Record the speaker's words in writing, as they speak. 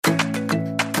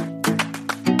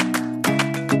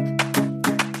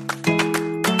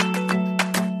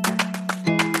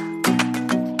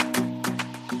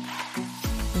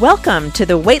Welcome to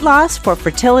the Weight Loss for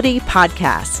Fertility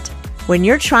podcast. When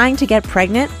you're trying to get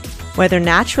pregnant, whether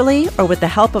naturally or with the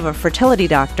help of a fertility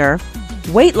doctor,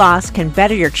 weight loss can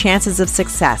better your chances of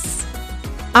success.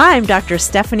 I'm Dr.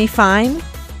 Stephanie Fine,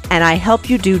 and I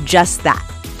help you do just that.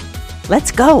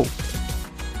 Let's go.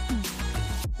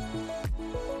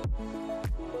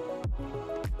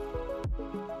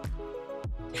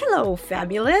 Hello,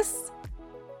 fabulous.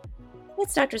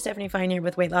 It's Dr. Stephanie Fine here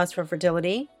with Weight Loss for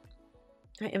Fertility.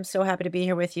 I am so happy to be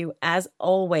here with you as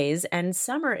always, and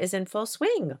summer is in full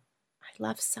swing. I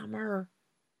love summer.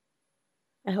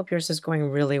 I hope yours is going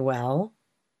really well.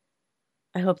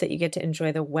 I hope that you get to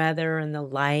enjoy the weather and the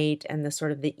light and the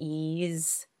sort of the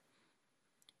ease.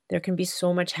 There can be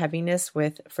so much heaviness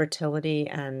with fertility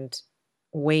and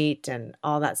weight and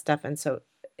all that stuff. And so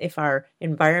if our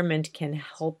environment can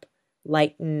help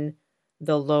lighten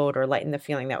the load or lighten the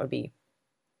feeling, that would be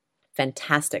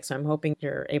fantastic. So I'm hoping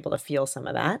you're able to feel some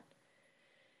of that.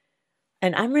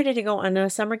 And I'm ready to go on a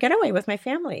summer getaway with my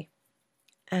family.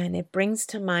 And it brings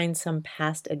to mind some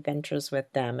past adventures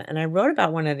with them. And I wrote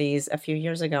about one of these a few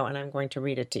years ago, and I'm going to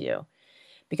read it to you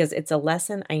because it's a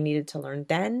lesson I needed to learn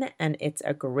then, and it's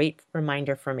a great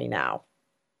reminder for me now.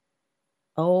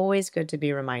 Always good to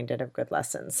be reminded of good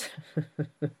lessons.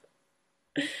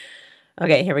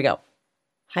 Okay, here we go.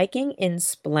 Hiking in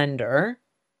splendor,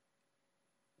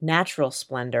 natural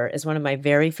splendor, is one of my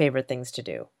very favorite things to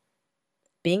do.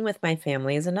 Being with my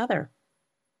family is another.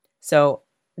 So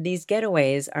these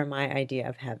getaways are my idea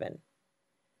of heaven.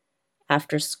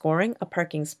 After scoring a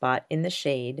parking spot in the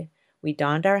shade, we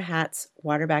donned our hats,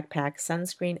 water backpack,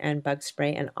 sunscreen, and bug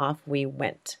spray, and off we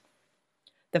went.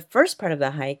 The first part of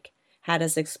the hike had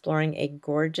us exploring a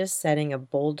gorgeous setting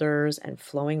of boulders and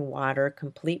flowing water,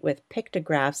 complete with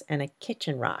pictographs and a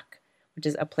kitchen rock, which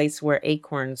is a place where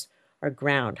acorns are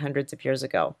ground hundreds of years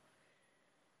ago.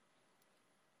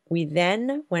 We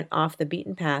then went off the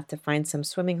beaten path to find some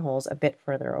swimming holes a bit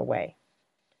further away.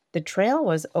 The trail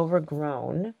was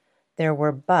overgrown, there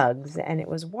were bugs, and it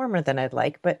was warmer than I'd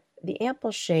like, but the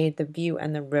ample shade, the view,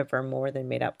 and the river more than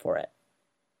made up for it.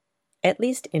 At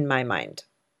least in my mind.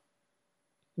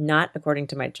 Not according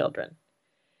to my children.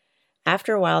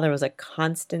 After a while, there was a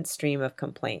constant stream of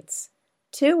complaints.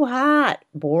 Too hot,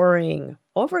 boring,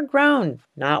 overgrown,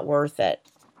 not worth it.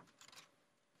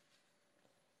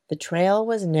 The trail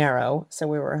was narrow, so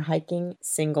we were hiking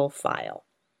single file.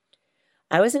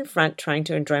 I was in front trying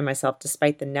to enjoy myself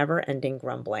despite the never-ending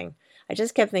grumbling. I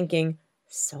just kept thinking,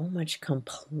 so much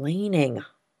complaining.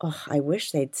 Oh, I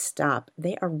wish they'd stop.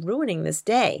 They are ruining this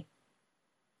day.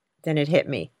 Then it hit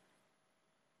me.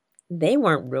 They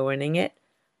weren't ruining it.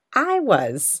 I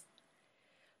was.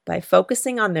 By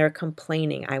focusing on their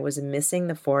complaining, I was missing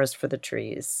the forest for the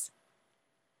trees.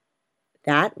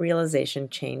 That realization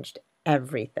changed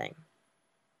everything.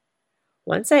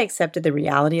 Once I accepted the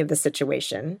reality of the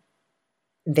situation,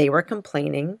 they were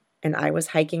complaining and I was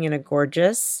hiking in a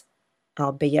gorgeous,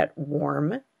 albeit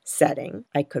warm, setting.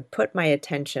 I could put my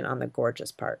attention on the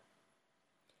gorgeous part.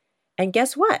 And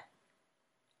guess what?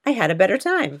 I had a better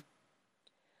time.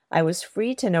 I was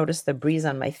free to notice the breeze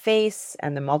on my face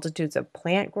and the multitudes of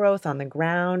plant growth on the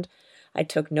ground. I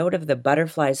took note of the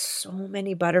butterflies, so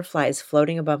many butterflies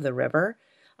floating above the river.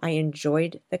 I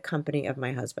enjoyed the company of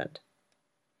my husband.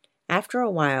 After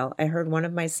a while, I heard one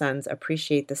of my sons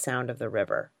appreciate the sound of the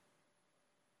river.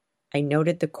 I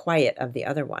noted the quiet of the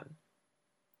other one.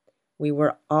 We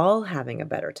were all having a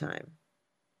better time.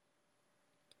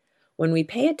 When we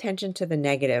pay attention to the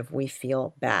negative, we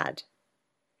feel bad.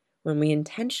 When we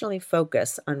intentionally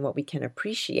focus on what we can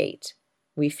appreciate,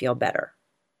 we feel better.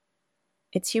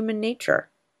 It's human nature.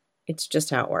 It's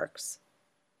just how it works.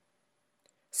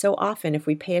 So often, if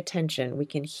we pay attention, we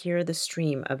can hear the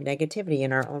stream of negativity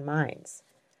in our own minds.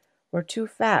 We're too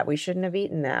fat. We shouldn't have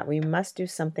eaten that. We must do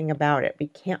something about it. We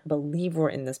can't believe we're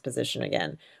in this position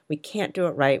again. We can't do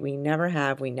it right. We never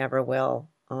have. We never will.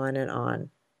 On and on.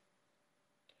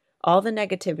 All the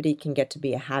negativity can get to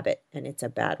be a habit, and it's a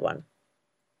bad one.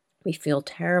 We feel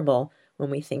terrible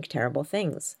when we think terrible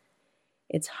things.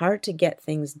 It's hard to get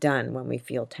things done when we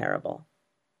feel terrible.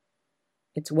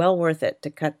 It's well worth it to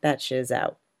cut that shiz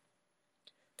out.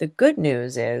 The good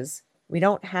news is we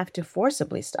don't have to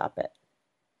forcibly stop it.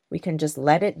 We can just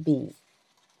let it be,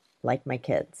 like my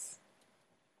kids.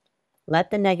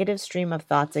 Let the negative stream of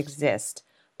thoughts exist,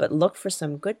 but look for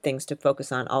some good things to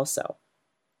focus on also.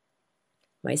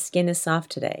 My skin is soft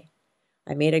today.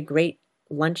 I made a great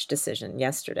lunch decision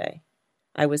yesterday.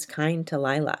 I was kind to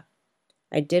Lila.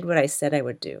 I did what I said I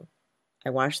would do. I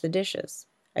washed the dishes.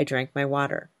 I drank my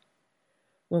water.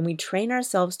 When we train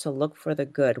ourselves to look for the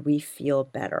good, we feel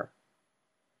better.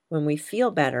 When we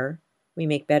feel better, we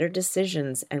make better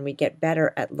decisions and we get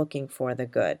better at looking for the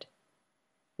good.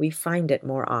 We find it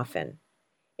more often.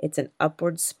 It's an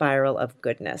upward spiral of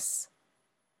goodness.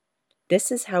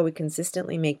 This is how we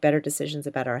consistently make better decisions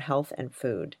about our health and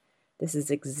food. This is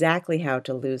exactly how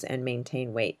to lose and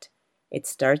maintain weight. It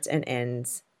starts and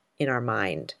ends in our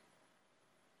mind.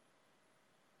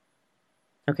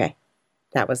 Okay,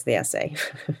 that was the essay.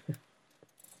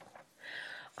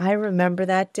 I remember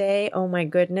that day. Oh my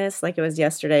goodness, like it was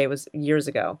yesterday. It was years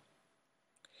ago.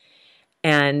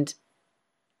 And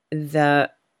the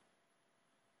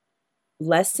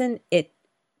lesson it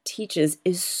teaches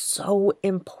is so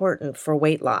important for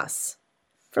weight loss,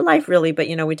 for life really, but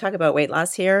we talk about weight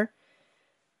loss here.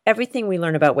 Everything we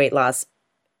learn about weight loss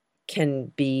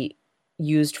can be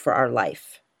used for our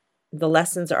life. The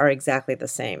lessons are exactly the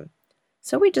same.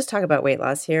 So we just talk about weight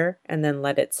loss here and then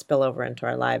let it spill over into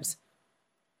our lives.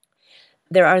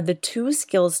 There are the two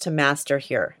skills to master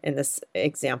here in this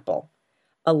example: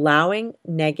 allowing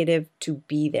negative to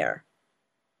be there.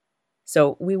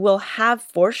 So we will have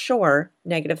for sure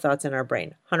negative thoughts in our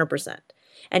brain, 100%.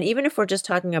 And even if we're just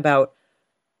talking about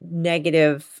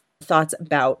negative thoughts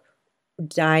about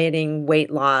dieting,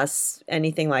 weight loss,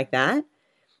 anything like that,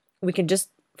 we can just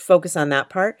focus on that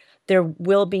part. There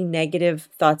will be negative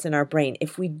thoughts in our brain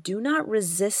if we do not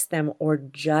resist them or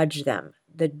judge them.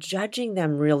 The judging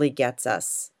them really gets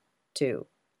us too.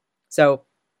 So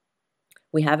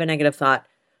we have a negative thought.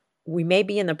 We may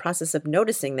be in the process of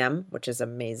noticing them, which is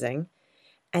amazing.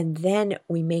 And then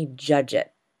we may judge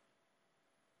it.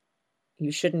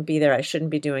 You shouldn't be there. I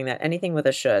shouldn't be doing that. Anything with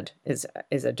a should is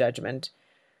a judgment.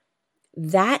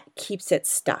 That keeps it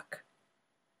stuck.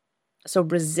 So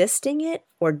resisting it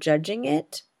or judging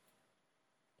it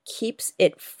keeps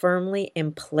it firmly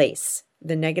in place,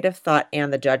 the negative thought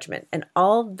and the judgment. And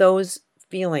all those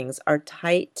feelings are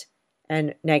tight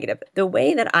and negative. The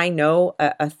way that I know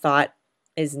a thought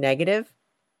is negative,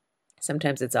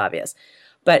 sometimes it's obvious,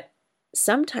 but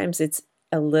sometimes it's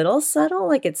a little subtle,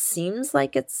 like it seems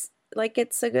like it's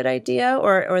a good idea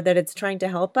or that it's trying to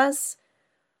help us.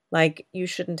 Like you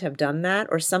shouldn't have done that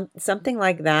or something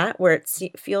like that, where it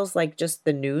feels like just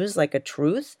the news, like a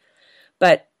truth,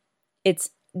 but it's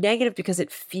negative because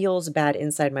it feels bad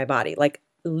inside my body, like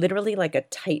literally like a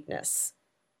tightness.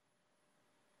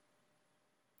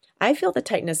 I feel the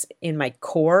tightness in my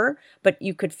core, but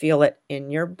you could feel it in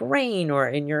your brain or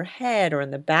in your head or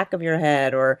in the back of your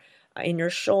head or in your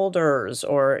shoulders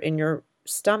or in your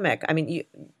stomach. I mean,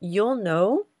 you'll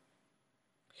know,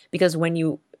 because when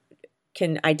you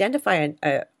can identify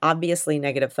an obviously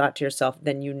negative thought to yourself,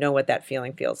 then you know what that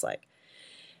feeling feels like.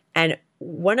 And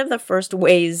one of the first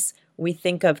ways we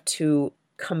think of to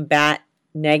combat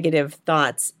negative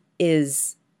thoughts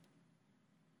is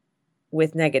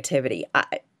with negativity.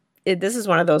 This is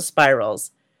one of those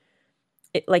spirals.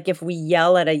 Like if we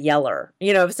yell at a yeller,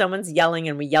 if someone's yelling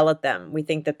and we yell at them, we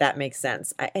think that makes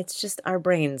sense. It's just our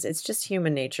brains. It's just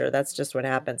human nature. That's just what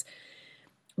happens.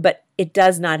 But it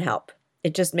does not help.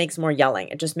 It just makes more yelling.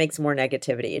 It just makes more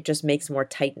negativity. It just makes more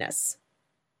tightness.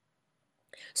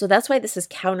 So that's why this is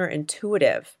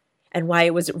counterintuitive and why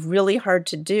it was really hard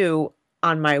to do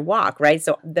on my walk, right?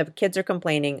 So the kids are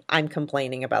complaining. I'm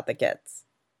complaining about the kids.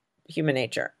 Human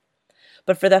nature.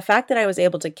 But for the fact that I was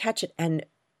able to catch it and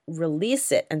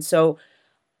release it. And so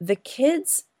the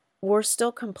kids were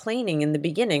still complaining in the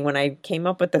beginning when I came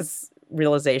up with this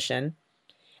realization.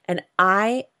 And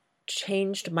I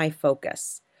changed my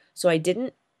focus. So I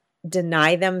didn't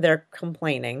deny them their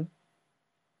complaining.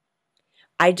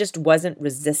 I just wasn't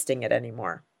resisting it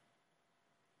anymore.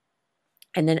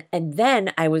 And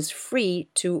then I was free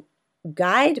to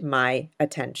guide my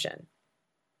attention.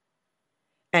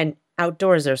 And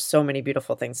outdoors, there's so many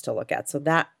beautiful things to look at. So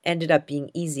that ended up being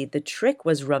easy. The trick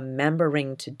was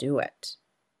remembering to do it.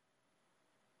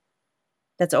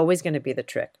 That's always going to be the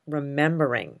trick.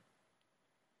 Remembering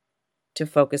to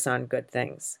focus on good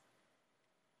things.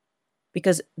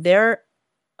 Because there,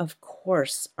 of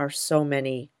course, are so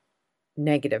many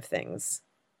negative things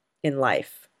in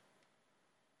life.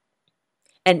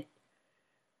 And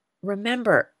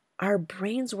remember, our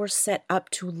brains were set up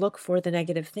to look for the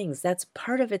negative things. That's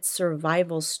part of its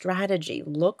survival strategy.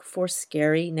 Look for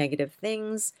scary, negative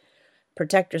things.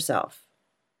 Protect yourself.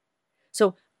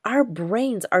 So our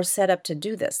brains are set up to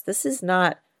do this. This is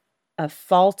not a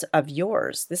fault of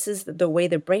yours. This is the way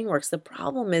the brain works. The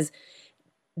problem is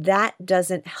that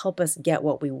doesn't help us get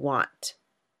what we want.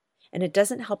 And it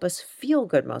doesn't help us feel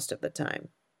good most of the time.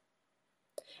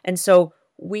 And so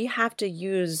we have to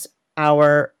use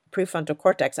our prefrontal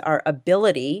cortex, our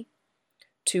ability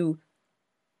to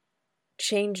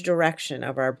change direction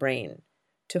of our brain,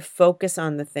 to focus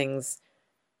on the things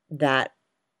that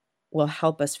will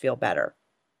help us feel better.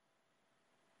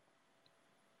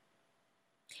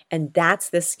 And that's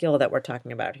the skill that we're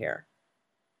talking about here.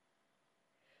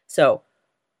 So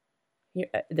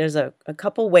there's a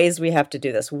couple ways we have to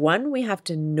do this. One, we have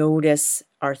to notice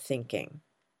our thinking.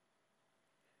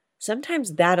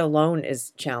 Sometimes that alone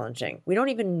is challenging. We don't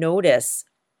even notice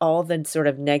all the sort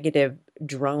of negative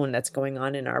drone that's going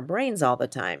on in our brains all the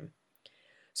time.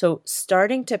 So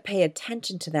starting to pay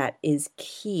attention to that is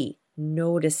key,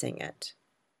 noticing it.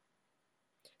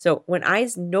 So when I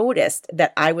noticed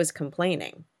that I was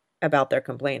complaining about their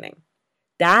complaining,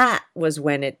 that was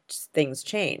when things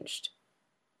changed.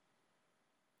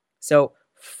 So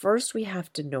first we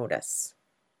have to notice.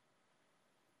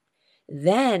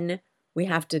 Then we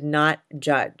have to not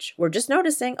judge. We're just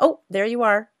noticing, oh, there you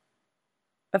are.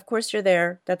 Of course you're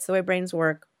there. That's the way brains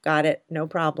work. Got it. No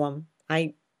problem.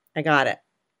 I got it.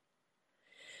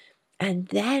 And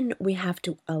then we have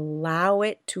to allow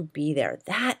it to be there.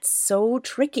 That's so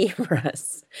tricky for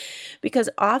us because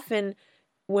often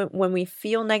when we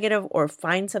feel negative or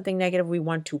find something negative, we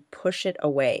want to push it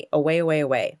away, away, away,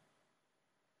 away.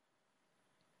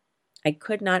 I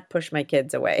could not push my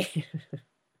kids away.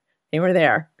 They were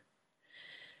there.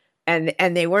 And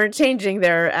they weren't changing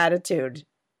their attitude.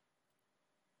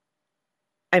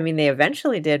 I mean, they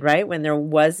eventually did, right? When there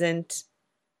wasn't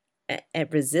a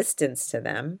resistance to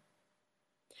them.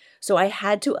 So I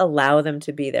had to allow them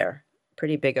to be there.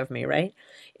 Pretty big of me, right?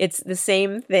 It's the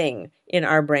same thing in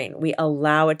our brain. We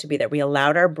allow it to be there. We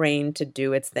allowed our brain to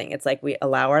do its thing. It's like we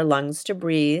allow our lungs to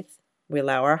breathe. We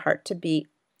allow our heart to beat.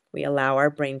 We allow our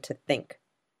brain to think.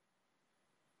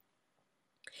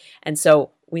 And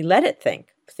so we let it think.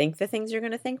 Think the things you're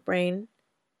going to think, brain.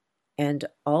 And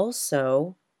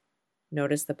also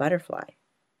notice the butterfly.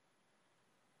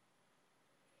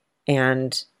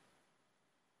 And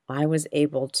I was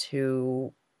able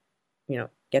to,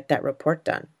 get that report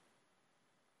done.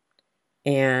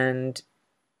 And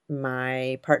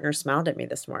my partner smiled at me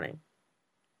this morning.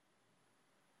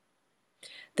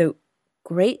 The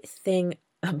great thing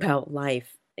about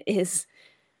life is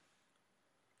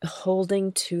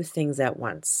holding two things at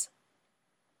once.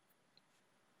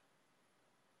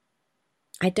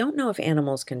 I don't know if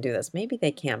animals can do this. Maybe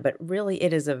they can, but really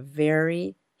it is a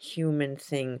very human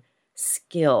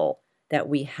skill that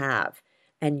we have.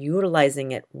 And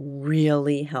utilizing it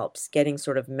really helps. Getting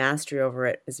sort of mastery over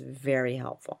it is very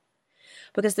helpful.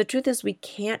 Because the truth is we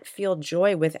can't feel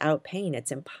joy without pain.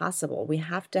 It's impossible. We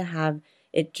have to have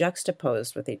it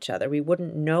juxtaposed with each other. We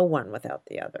wouldn't know one without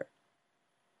the other.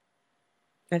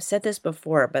 I've said this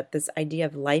before, but this idea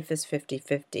of life is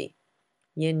 50-50.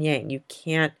 Yin yang. You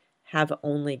can't have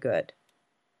only good.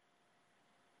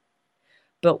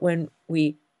 But when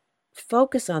we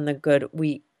focus on the good,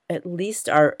 we at least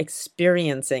are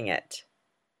experiencing it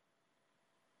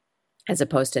as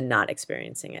opposed to not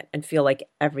experiencing it and feel like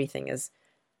everything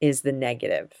is the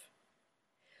negative.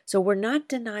 So we're not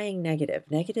denying negative.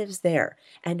 Negative's there.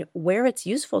 And where it's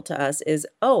useful to us is,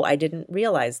 oh, I didn't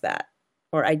realize that,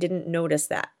 or I didn't notice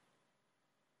that.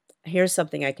 Here's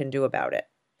something I can do about it.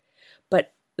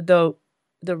 But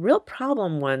the real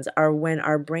problem ones are when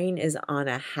our brain is on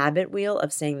a habit wheel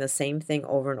of saying the same thing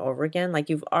over and over again. Like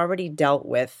you've already dealt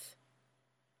with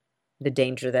the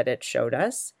danger that it showed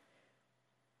us,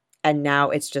 and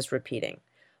now it's just repeating.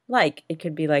 Like it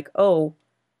could be like, oh,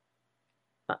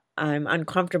 I'm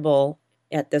uncomfortable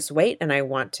at this weight and I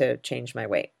want to change my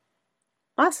weight.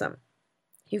 Awesome.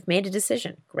 You've made a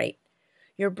decision. Great.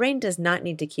 Your brain does not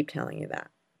need to keep telling you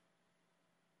that.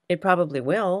 It probably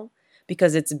will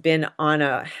because it's been on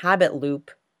a habit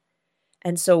loop.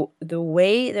 And so the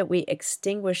way that we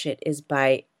extinguish it is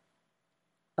by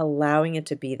allowing it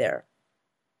to be there,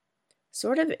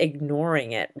 sort of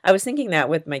ignoring it. I was thinking that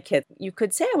with my kids. You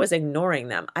could say I was ignoring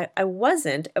them. I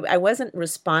wasn't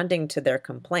responding to their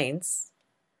complaints.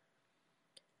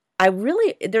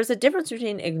 There's a difference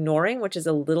between ignoring, which is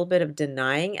a little bit of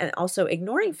denying, and also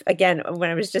ignoring. Again, when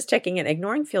I was just checking in,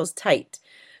 ignoring feels tight.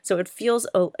 So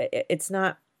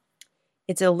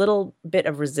it's a little bit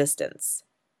of resistance.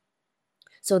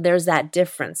 So there's that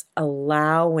difference,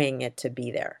 allowing it to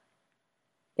be there.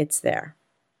 It's there.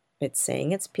 It's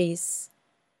saying its piece.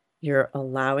 You're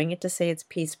allowing it to say its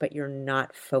piece, but you're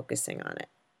not focusing on it.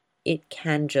 It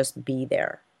can just be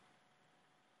there.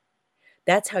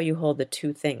 That's how you hold the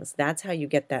two things. That's how you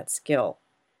get that skill.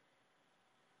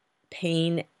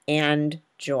 Pain and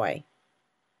joy.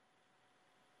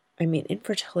 I mean,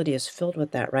 infertility is filled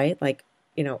with that, right? Like,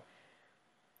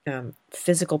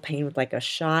 physical pain with like a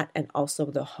shot and also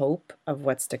the hope of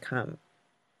what's to come.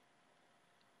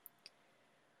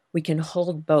 We can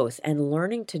hold both, and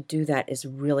learning to do that is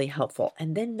really helpful.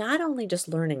 And then not only just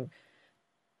learning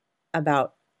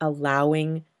about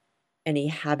allowing any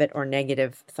habit or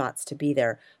negative thoughts to be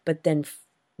there, but then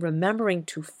remembering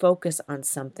to focus on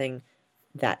something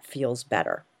that feels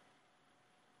better.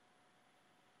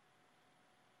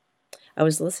 I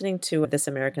was listening to This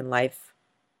American Life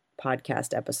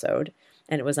podcast episode,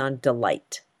 and it was on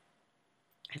delight.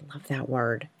 I love that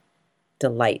word,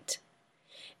 delight.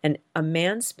 And a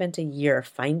man spent a year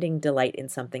finding delight in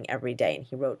something every day, and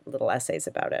he wrote little essays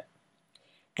about it.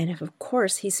 And of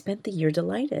course, he spent the year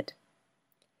delighted.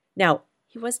 Now,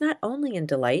 he was not only in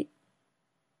delight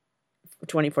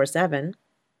 24/7.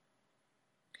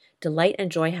 Delight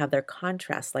and joy have their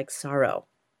contrasts like sorrow.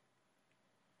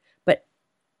 But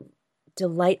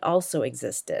delight also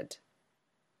existed.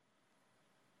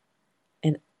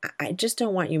 And I just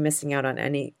don't want you missing out on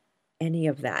any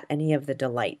of that, any of the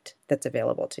delight that's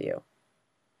available to you.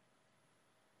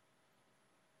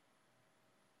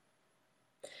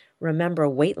 Remember,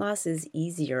 weight loss is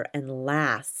easier and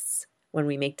lasts when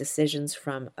we make decisions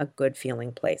from a good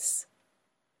feeling place.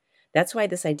 That's why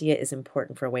this idea is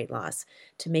important for weight loss,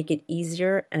 to make it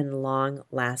easier and long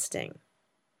lasting.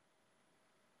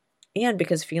 And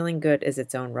because feeling good is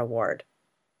its own reward.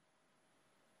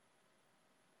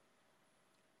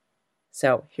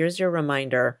 So here's your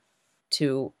reminder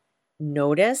to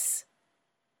notice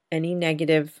any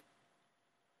negative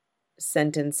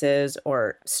sentences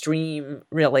or stream,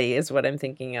 really is what I'm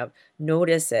thinking of.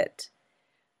 Notice it.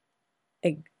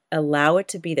 Allow it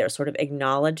to be there, sort of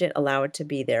acknowledge it, allow it to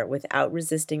be there without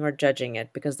resisting or judging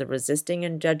it, because the resisting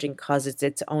and judging causes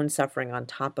its own suffering on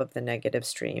top of the negative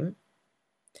stream.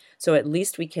 So at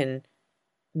least we can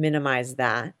minimize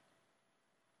that.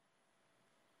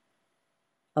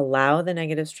 Allow the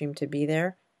negative stream to be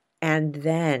there, and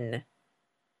then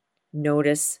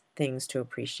notice things to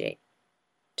appreciate,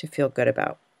 to feel good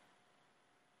about.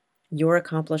 Your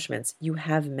accomplishments, you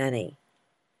have many.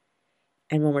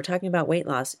 And when we're talking about weight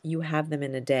loss, you have them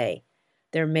in a day.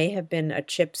 There may have been a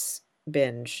chips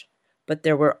binge, but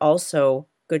there were also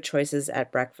good choices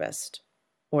at breakfast,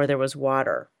 or there was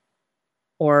water,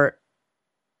 or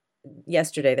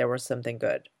yesterday there was something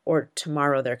good, or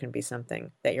tomorrow there can be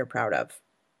something that you're proud of.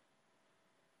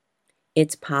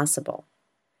 It's possible.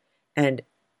 And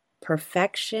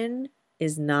perfection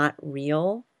is not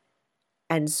real.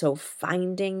 And so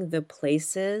finding the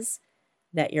places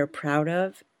that you're proud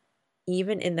of,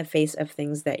 even in the face of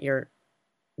things that you're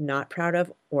not proud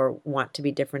of or want to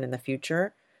be different in the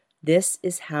future, this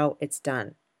is how it's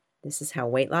done. This is how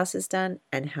weight loss is done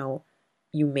and how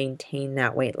you maintain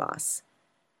that weight loss.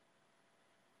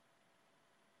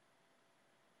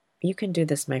 You can do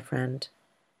this, my friend.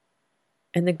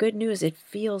 And the good news, it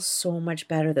feels so much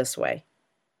better this way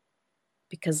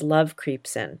because love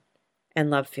creeps in and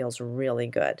love feels really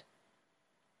good.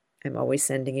 I'm always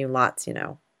sending you lots, you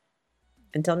know.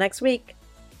 Until next week,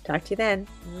 talk to you then.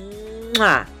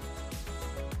 Mwah!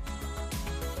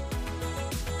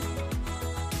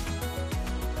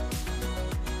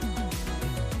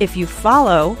 If you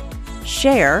follow,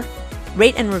 share,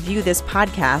 rate, and review this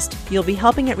podcast, you'll be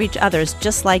helping it reach others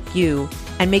just like you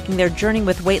and making their journey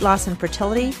with weight loss and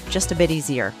fertility just a bit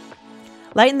easier.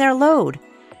 Lighten their load.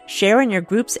 Share in your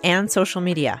groups and social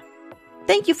media.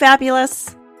 Thank you,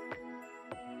 Fabulous!